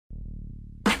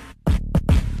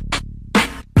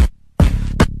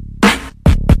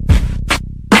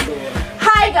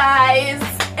Hi guys,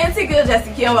 it's your girl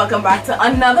Jessica and welcome back to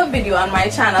another video on my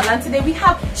channel. And today we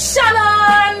have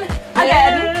Shannon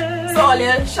again. Yay. So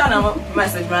earlier Shannon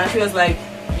messaged me and she was like,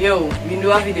 yo, we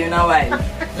do a video in a while.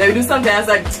 Let me do something. I was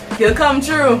like, he'll come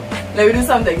true. Let me do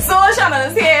something. So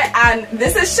Shannon is here and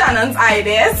this is Shannon's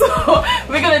idea. So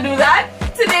we're gonna do that.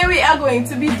 Today we are going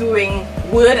to be doing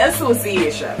word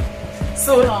association.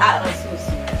 So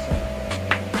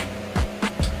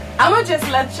I'm gonna just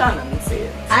let Shannon say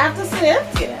it. I have to say it?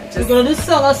 Yeah. We're gonna do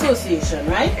song association,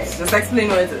 right? Okay, just explain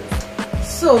what it is.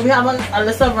 So we have a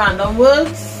list of random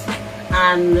words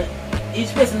and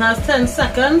each person has 10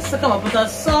 seconds to come up with a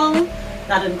song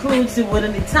that includes the word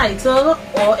in the title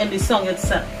or in the song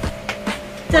itself.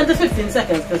 10 to 15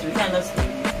 seconds because we kind of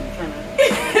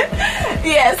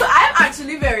yeah, so I'm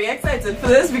actually very excited for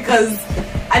this because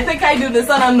I think I do this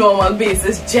on a normal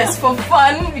basis just for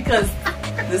fun because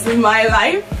this is my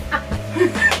life.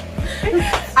 And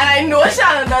I know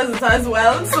Shannon does it as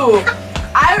well, so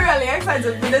I'm really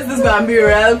excited for this. This is gonna be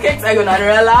real kicks, I'm gonna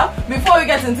real laugh. Before we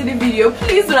get into the video,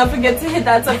 please do not forget to hit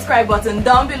that subscribe button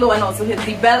down below and also hit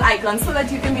the bell icon so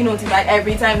that you can be notified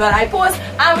every time that I post.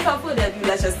 And without further ado,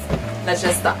 let's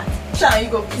just start. Shannon, you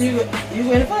go first. You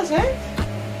going first, right?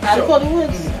 I'll call the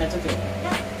words. That's okay.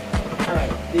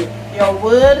 Alright. Your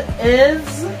word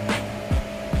is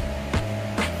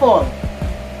fall.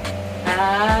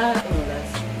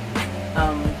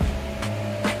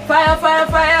 Fire, fire,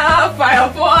 fire, fire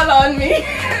fall on me.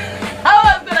 I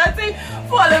was gonna say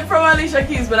falling from Alicia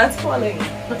Keys, but that's falling.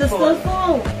 But it's still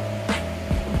fall.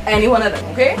 Any one of them,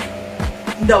 okay?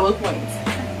 Double points.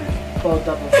 Fall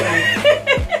double points.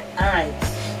 Alright.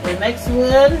 The next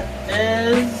word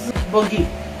is boogie.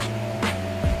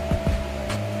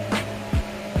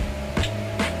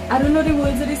 I don't know the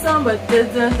words of the song, but to the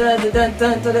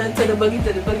boogie,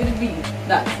 to the beat.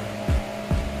 That.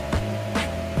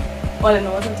 All I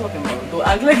know what I'm talking about. Don't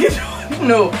act like you don't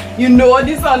know. You know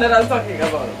the song that I'm talking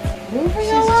about. She's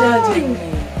judging me.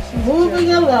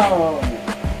 Moving along.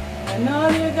 I know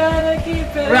you gotta keep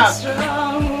it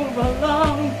strong. Move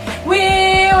along.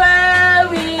 We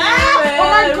will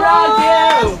rock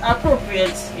you.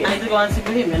 Appropriate. Yeah. I need to go and see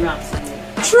Bohemian Rhapsody.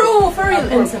 True, for real.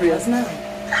 In cinemas now.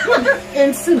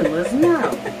 In cinemas now.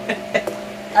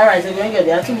 Alright, so we're going to get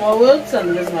there are 2 more words and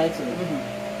this is my turn.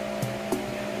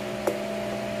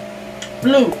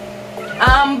 Blue.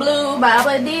 I'm blue,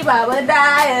 baba dee, baba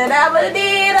die, baba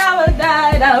dee, baba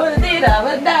die, baba dee,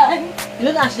 baba die. You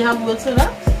don't actually have words for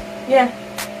that? Yeah.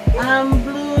 I'm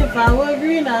blue, if I were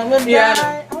green, I would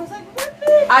die. I was like,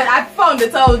 what? I found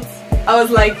it out. I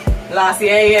was like last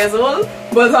years old,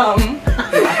 but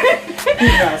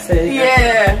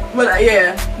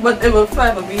yeah, but it will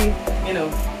forever be, you know,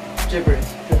 gibberish.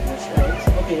 Right?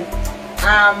 Okay.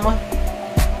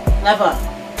 Never.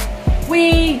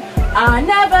 We are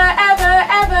never, ever,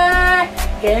 ever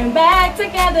getting back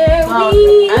together. Wow, I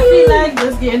feel like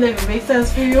this game never makes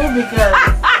sense for you because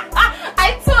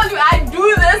I told you I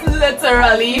do this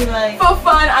literally for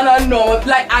fun and a normal.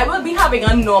 Like I will be having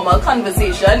a normal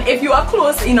conversation. If you are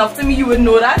close enough to me, you would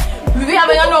know that. We'll be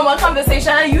having a normal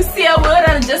conversation and you say a word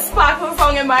and it just sparks a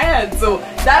song in my head. So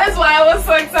that is why I was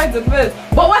so excited for this.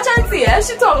 But watch and see,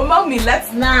 she talking about me.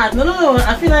 Let's no.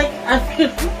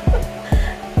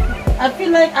 I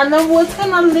feel like and the words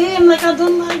kinda lame, like I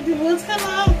don't like the words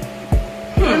kinda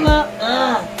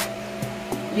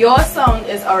Your sound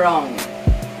is around.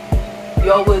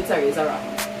 Your word is around.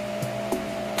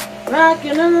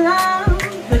 Rocking around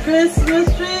the Christmas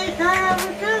tree, have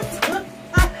a Christmas.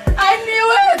 I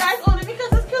knew it! That's only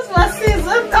because it's Christmas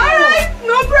season. Alright,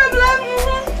 no problem.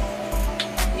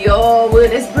 Your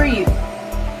word is breathe.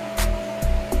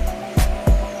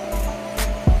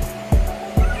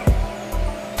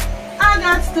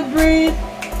 To breathe,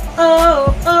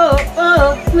 oh,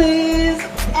 please.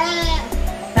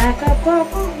 Back up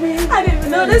off of me. I didn't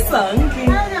even know this song.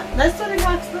 Let's do the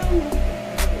next one.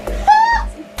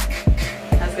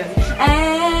 That's good.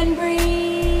 And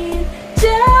breathe,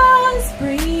 just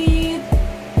breathe.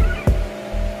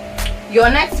 Your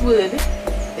next word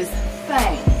is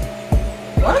fang.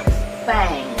 What?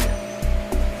 Fang.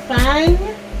 Fang?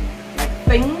 Like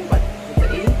thing, but with the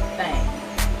E, fang.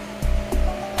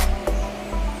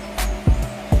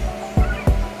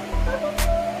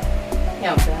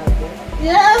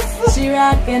 Yes. She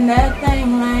rocking that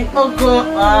thing like. Oh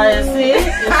God! You see,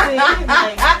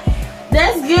 like,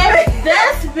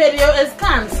 this video is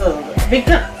cancelled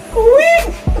because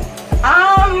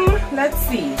let's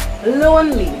see,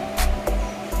 lonely.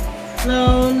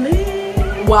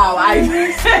 Wow,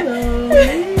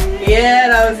 yeah,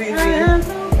 that was easy.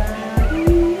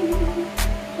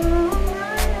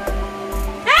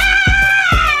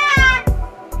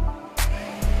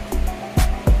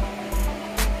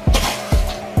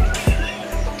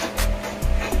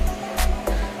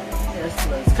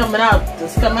 It's coming out.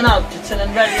 It's coming out. You're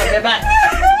chilling ready. I'll be back.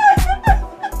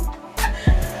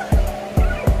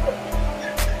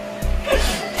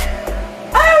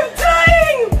 I'm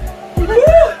dying!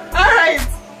 Alright.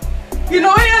 You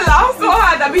know when you laugh so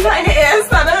hard that behind the ears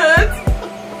that hurts?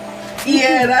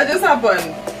 Yeah, that just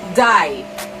happened. Die.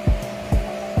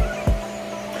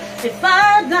 If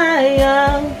I die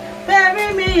young,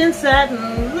 bury me in satin,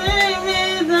 lay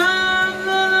me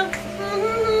down.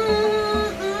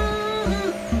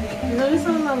 You know this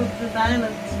song about the dying.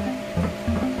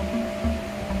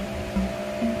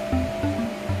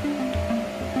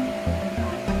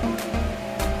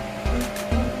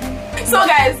 So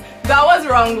guys, that was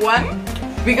round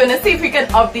 1. We're gonna see if we can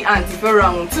up the ante for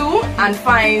round 2 and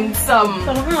find some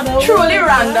truly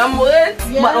random words,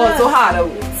 but also harder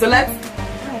words. So let's.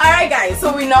 Alright guys,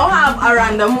 so we now have a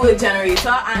random word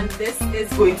generator and this is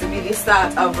going to be the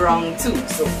start of round 2.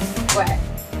 So go ahead.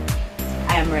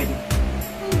 I am ready.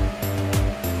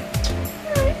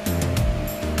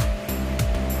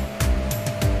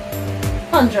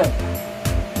 $100.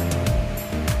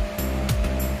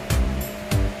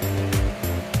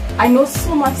 I know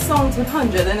so much songs with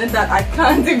 100 in it that I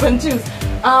can't even choose.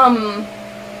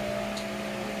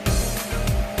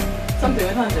 Something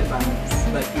with 100 bands,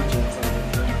 like Future or something.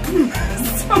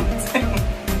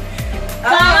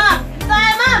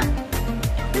 Diamond!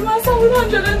 You must have with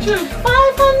 100 and choose.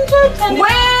 500.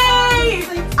 Wait!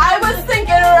 I was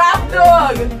thinking rap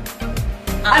dog.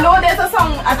 I know there's a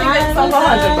song, I think there's a song for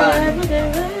 100 bands.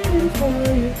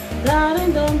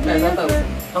 There's 1,000.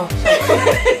 Oh,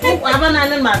 sorry. I have a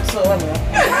 9 in math, so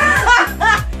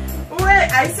wait,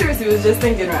 I seriously was just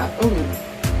thinking rap.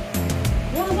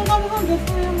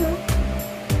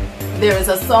 There is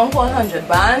a song called 100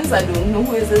 Bands. I don't know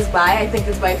who is this by. I think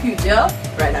it's by Future.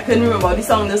 Right, I couldn't remember the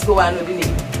song. Let's go and know the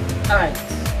name. Alright.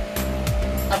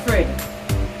 Afraid.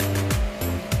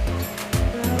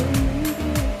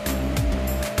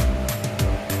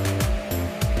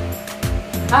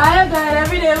 I have got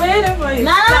every day waiting for you.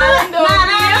 Nah.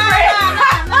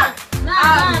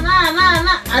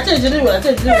 I changed the new one.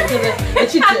 It's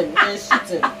cheating. It's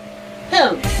cheating.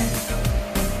 Hell.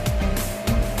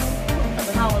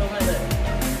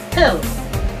 Hell.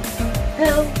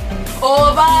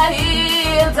 Over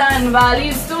hills and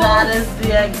valleys too. That is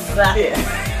the exact. Yeah.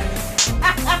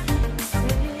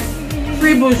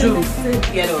 Free bourgeois.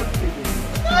 Get up.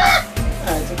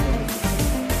 Alright, okay.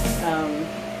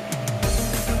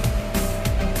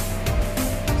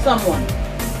 Someone.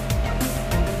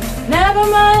 Never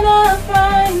mind, I'll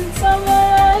find someone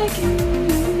like you.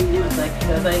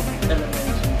 That's like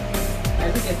elementary. I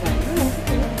think it's fine.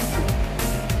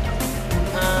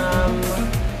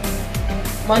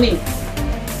 Money.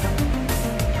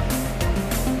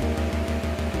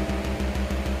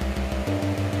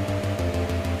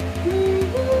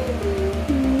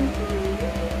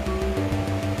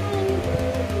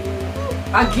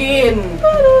 Again.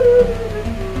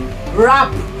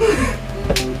 Rap.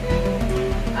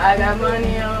 I got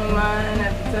money on mine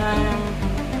at the time.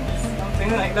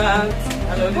 Something like that.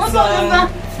 I know this What song. song is that?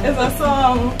 It's a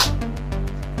song.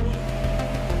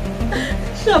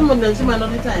 Someone does him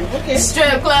another time. Okay.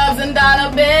 Strip clubs and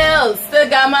dollar bills. Still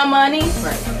got my money.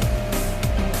 Right.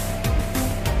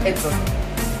 It's a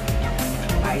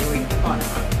Irene Honor.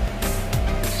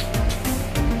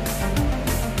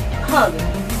 Hug.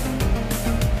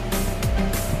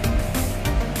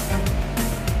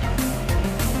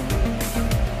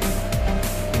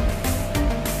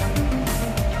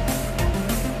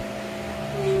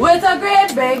 With a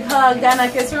great big hug and a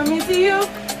kiss from me to you.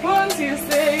 Won't you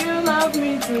say you love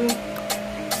me too?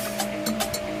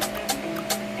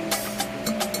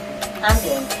 I'm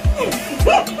good.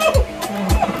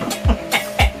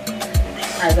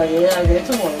 I'll get it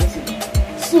tomorrow. We'll see.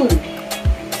 Soon.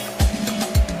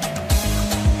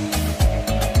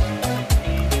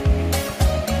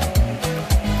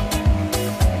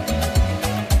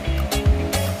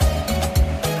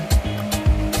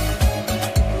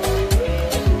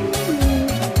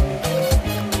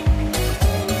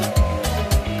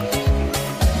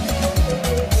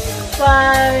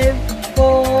 Five,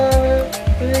 4,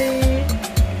 3,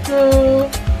 2,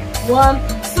 1.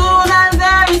 Soon and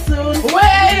very soon.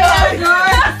 Wait! You know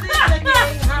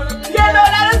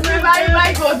that is my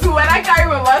go-to when I can't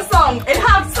remember a song. It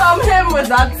has some hymn with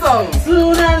that song.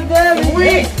 Soon and very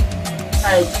Wait.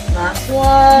 Alright, last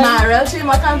one. Nah, real shame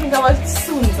I can't think of a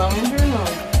soon song. You know.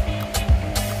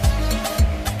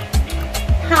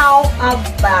 How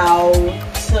about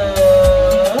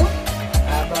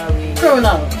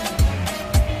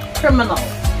criminal?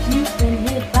 You've been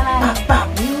hit by,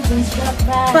 you've been struck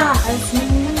by a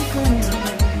smooth criminal.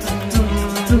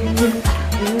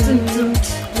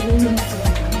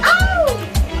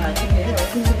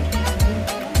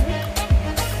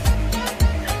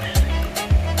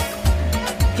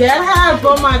 Get help,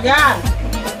 oh my God.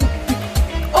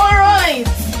 Alright.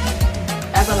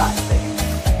 Everlasting.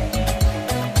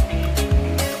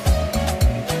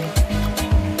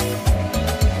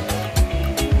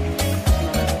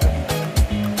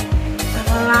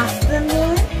 Everlasting,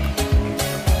 boy.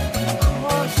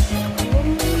 Gosh.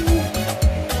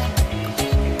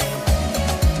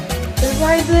 It's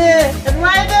right there. It's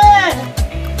right there.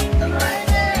 It's right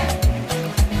there.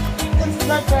 It's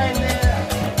not right there.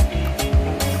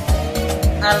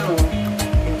 I don't know.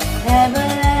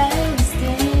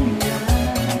 Everlasting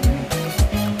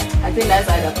love. I think that's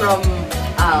either from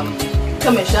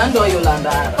Commissioned or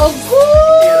Yolanda. Oh, good.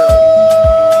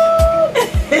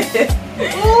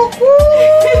 Oh,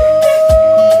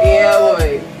 good. Yeah,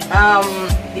 boy.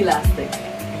 Elastic.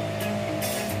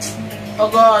 Oh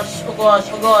gosh, oh gosh,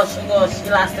 oh gosh, oh gosh.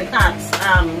 Elastic hats. I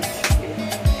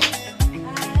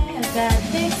have that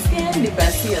thick skin. The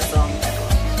best here song ever.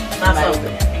 That song.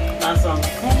 That song.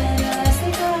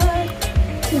 Elastic heart.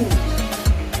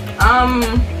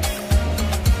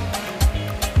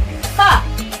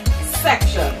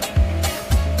 Section.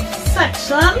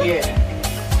 Section? Yeah.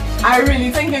 I really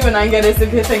think you're gonna get this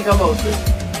if you think about it.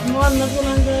 No, I'm not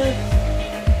gonna get it.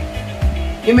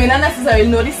 You may not necessarily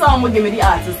know the song, but give me the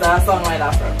artist that song right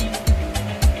after.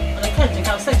 Kendrick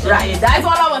have section. Right, that's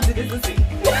all I wanted you to see.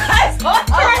 That's all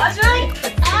I wanted.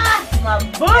 My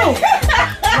boo!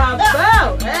 My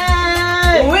boo!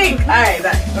 Hey! Weak. Alright,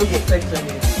 okay. Section.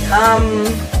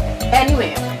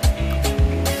 Anyway.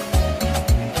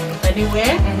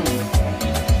 Anywhere?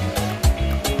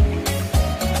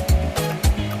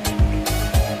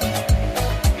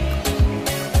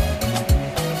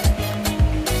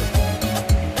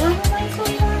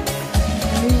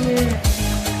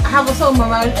 I have a song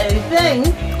about anything.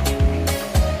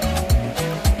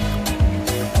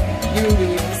 You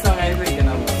believe the song I'm thinking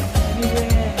about.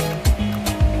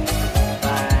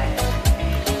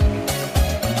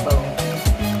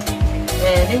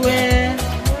 Anywhere.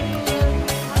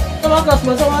 Come on,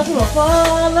 customers, I want to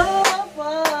follow.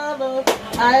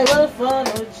 I will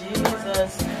follow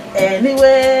Jesus.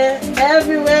 Anywhere,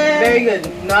 everywhere. Very good.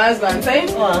 Now I was going to say,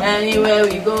 anywhere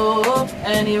we go,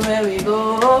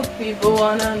 people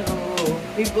wanna know.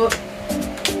 People.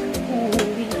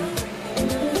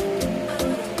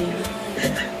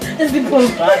 It's the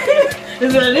pullback.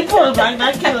 It's really pullback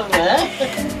that killer, man.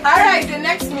 Alright, the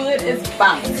next word is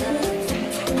bank.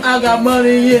 I got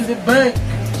money in the bank.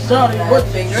 Sorry, what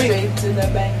Bring straight to the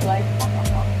bank like.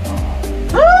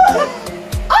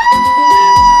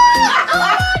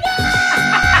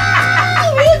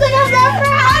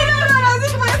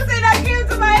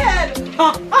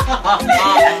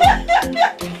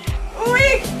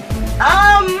 Weak.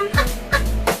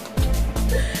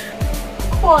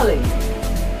 Calling.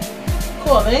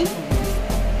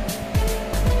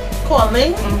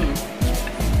 Calling.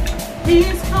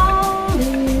 He's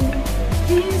calling.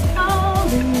 He's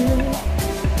calling you.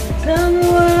 Tell me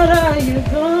what are you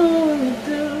going to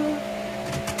do?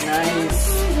 Nice.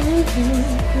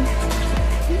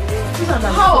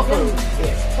 Powerful.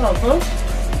 Powerful.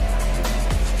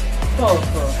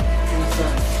 Powerful.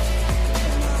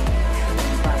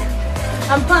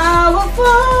 I'm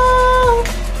powerful.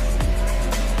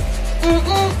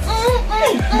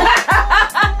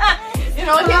 You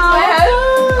know what came to my head?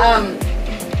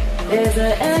 There's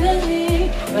an energy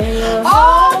when you're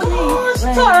gosh,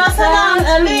 Taurus and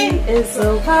Ellie. It's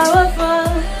so powerful.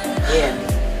 Yeah.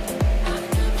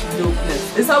 Dopeness.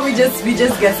 This is how we just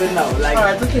guessing now. Like.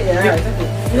 Alright, okay, alright,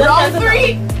 okay. Round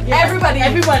 3. Yeah. Everybody in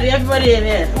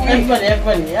here. Everybody.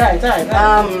 Alright.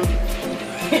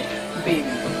 Baby.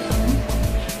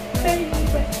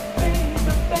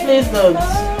 Please don't.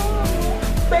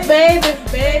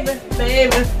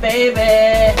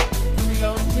 Baby.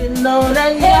 Don't you know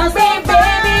that you're so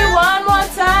baby, one more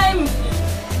time.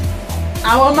 I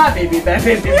want my baby back,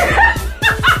 baby.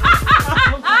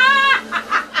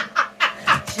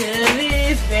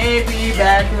 Chili's baby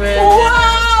back with.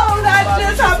 Wow, that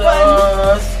just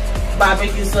happened.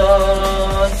 Barbecue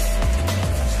sauce.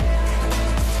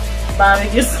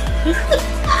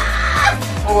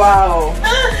 Wow.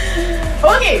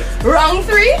 Okay, round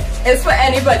 3 is for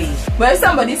anybody. When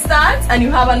somebody starts and you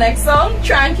have a next song,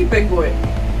 try and keep it going.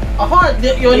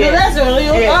 You're the next one.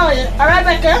 Alright,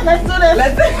 Becca, let's do this.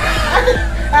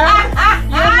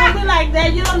 You don't know me like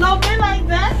that. You don't know me like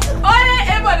that.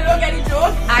 Everybody don't get the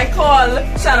joke. I call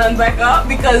Shannon Becca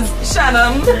because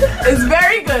Shannon is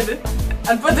very good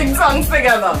at putting songs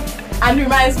together and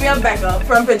reminds me of Becca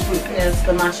from Pittsburgh. Yes,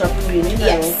 the mashup queen.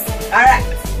 Yes. Alright.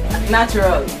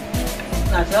 Natural.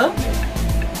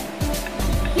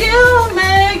 You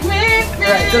make me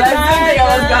feel Right, so I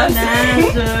was like gonna sing.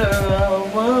 a natural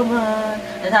woman.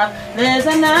 And how there's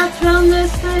a natural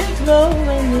mystic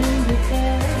glowing in the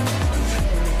air.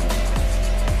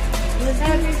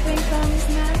 Everything comes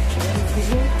naturally.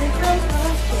 Everything comes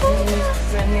naturally.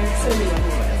 When it's a real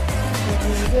word.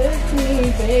 With me,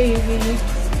 baby.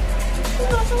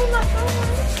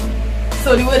 So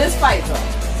the word is fighter.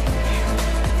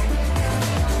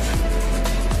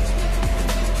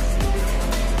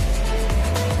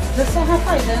 The song has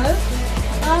fighters.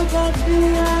 I got the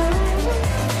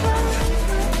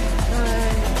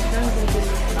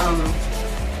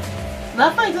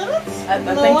that fighters? I No,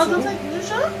 think I so. don't think you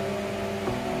sure?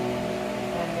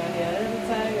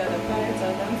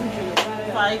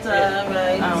 Fighter,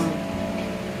 right.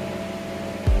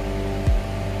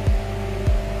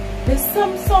 There's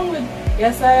some song with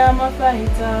Yes I Am a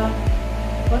Fighter.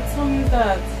 What song is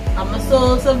that? I'm a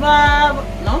soul survivor.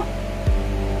 No?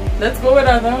 Let's go with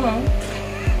that, I don't know.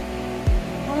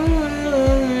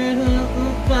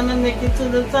 Trying to make it to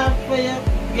the top for you.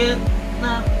 Get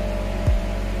now.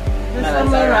 This No, is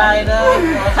that's a rider.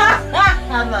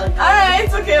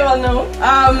 Alright, okay, well no.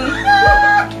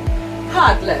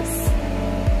 Heartless.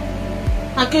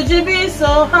 How could you be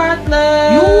so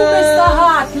heartless? You Mr.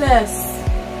 Heartless.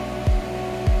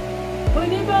 Put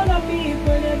it on the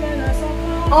people, you better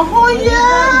suffer. Oh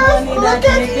yes! Money Look that at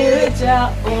make you you! richer.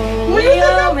 Oh, Look at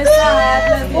yeah, Mr. that.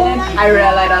 Heartless. Oh my I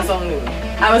really like that song though.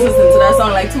 I was listening to that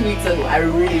song like 2 weeks ago. I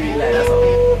really like that song.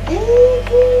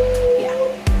 Yeah.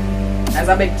 That's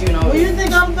a big tune out What do you there.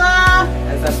 think of that?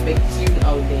 That's a big tune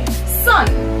out there. Sun.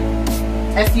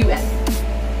 S-U-N.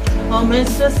 Oh,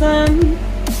 Mr. Sun,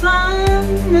 Sun,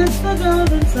 Mr.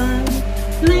 Golden Sun,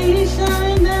 please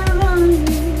shine down on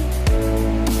me.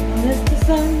 Oh, Mr.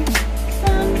 Sun,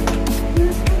 Sun,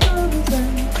 Mr. Golden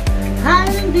Sun,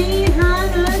 hiding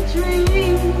behind a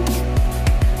tree.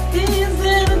 These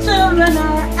little children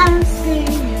are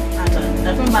asking you. I don't know.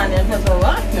 That's my name. That's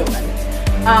what?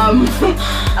 No,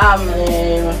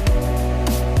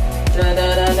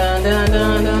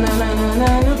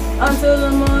 until the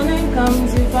morning comes,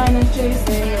 you find us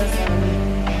chasing the sun.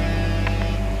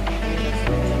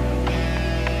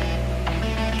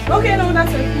 Okay, no,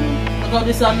 that's it. Look how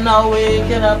the sun now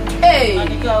waking up. Hey! And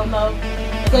the cow now.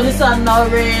 Look how the sun now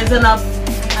raising up.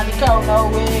 And the cow now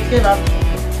waking up.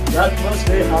 That must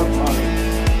be how fine.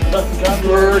 That can't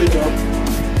worry up.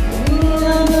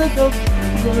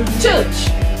 Church.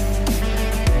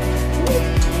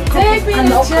 Take me to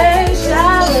church, I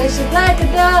worship like a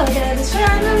dog at the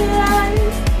shrine of light.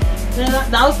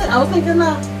 Yeah, I was thinking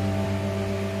that.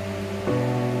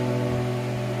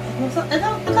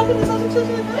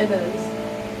 It is.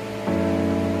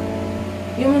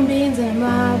 Human beings in a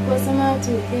mob, what's a mob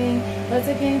to a king? What's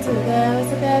a king to a god?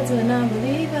 What's a god to a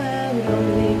non-believer? We don't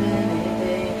believe in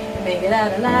anything. We make it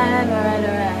out alive,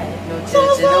 alright. No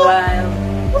church in a while.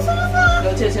 What's that?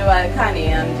 No church in a while. Kanye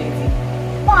and Jay-Z.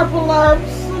 Purple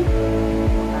herbs.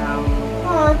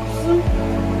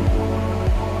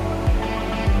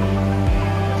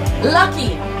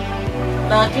 Lucky.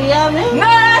 Lucky, I mean. No,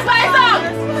 that's my song.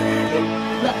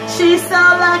 She's so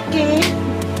lucky.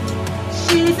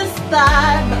 She's a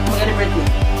star. Forget it, Brittany.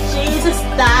 She's a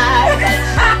star.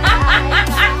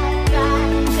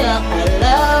 Till her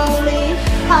lonely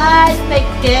heart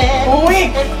begins.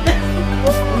 Weak.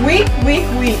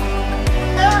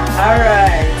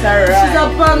 Alright. She's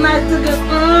up all night to get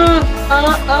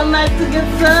all night to get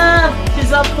served.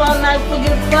 She's up all night to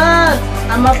get first.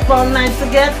 I'm up all night to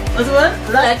get what's the word?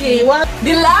 Lucky. What?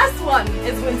 The last one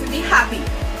is going to be happy.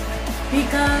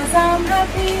 Because I'm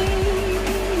happy.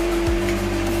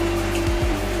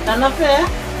 That's not fair.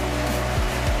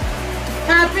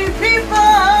 Happy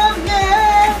people,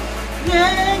 yeah,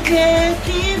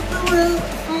 keep the will.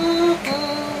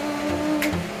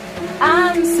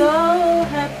 I'm so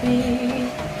happy.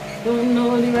 Don't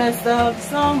know the rest of the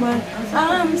song, but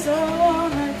I'm so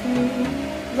happy.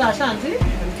 Is that Shanty?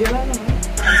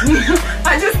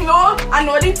 I just know, I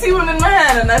know the tune in my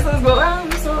head, and I just go,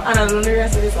 I'm so, and I don't know the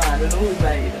rest of the song. I don't know who's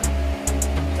by either.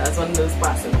 That's one of those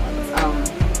passing ones.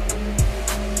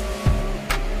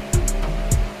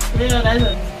 Yeah, that's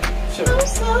it. Sure. I'm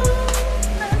so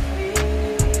happy.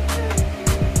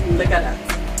 Look at that.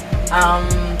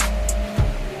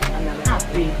 Another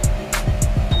Happy.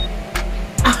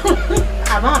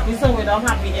 I'm happy somewhere, I'm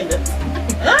happy in it.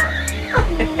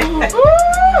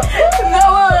 No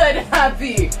word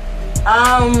happy.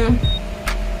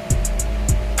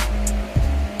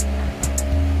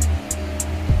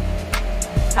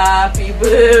 Happy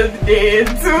birthday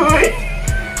to you.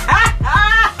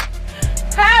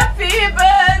 Happy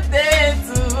birthday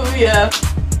to you.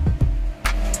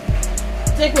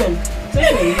 Take one.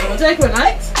 Take one,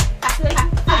 right?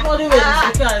 Take all the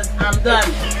wins because I'm done.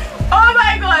 Oh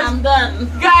my gosh. I'm done.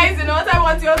 Guys, you know what I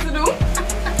want you all to do?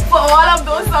 For all of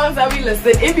those songs that we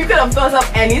listed, if you could have thought of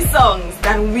any songs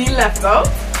that we left out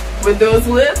with those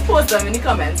words, post them in the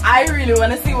comments. I really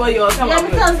want to see what you all come up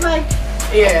with. Yeah, because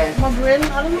like, my brain,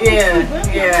 I don't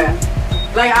know.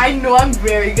 Yeah. Like, I know I'm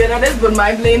very good at this, but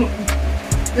my brain...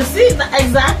 You see,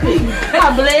 exactly.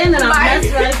 My brain and I'm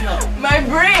messed right now. My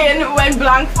brain went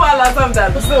blank for a lot of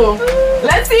that. So,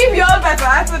 let's see if you're better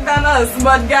at it than us.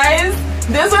 But guys,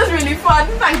 this was really fun.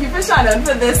 Thank you for Shannon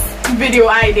for this video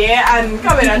idea and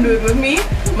coming and do it with me.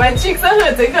 My cheeks are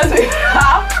hurting because we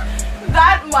have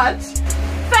that much.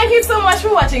 Thank you so much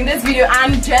for watching this video.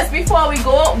 And just before we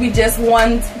go, we just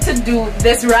want to do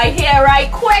this right here,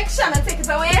 right quick. Shannon, take it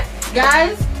away.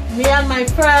 Guys, me and my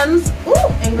friends,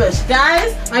 English.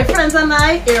 Guys, my friends and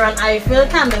I, Aaron Eiffel,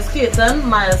 Candace Caton,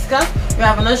 Maya Scott, we're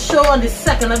having a show on the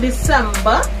 2nd of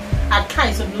December at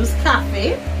Kaiser Blues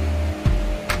Cafe.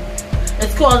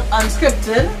 It's called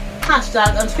Unscripted,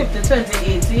 #Unscripted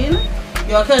 2018.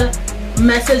 You can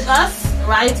message us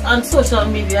right on social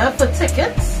media for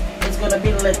tickets. It's going to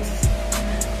be lit.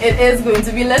 It is going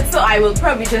to be lit, so I will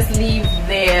probably just leave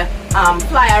their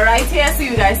flyer right here so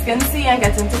you guys can see and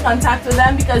get into contact with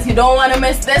them because you don't want to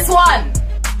miss this one.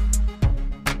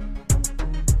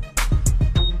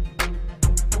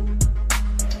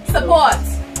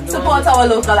 Support our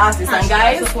local artists, and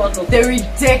guys, they're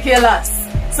ridiculous.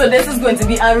 So this is going to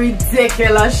be a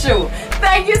ridiculous show.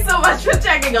 Thank you so much for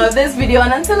checking out this video,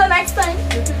 and until the next time,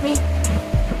 you with me.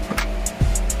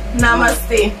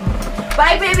 Namaste.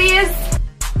 Bye, babies.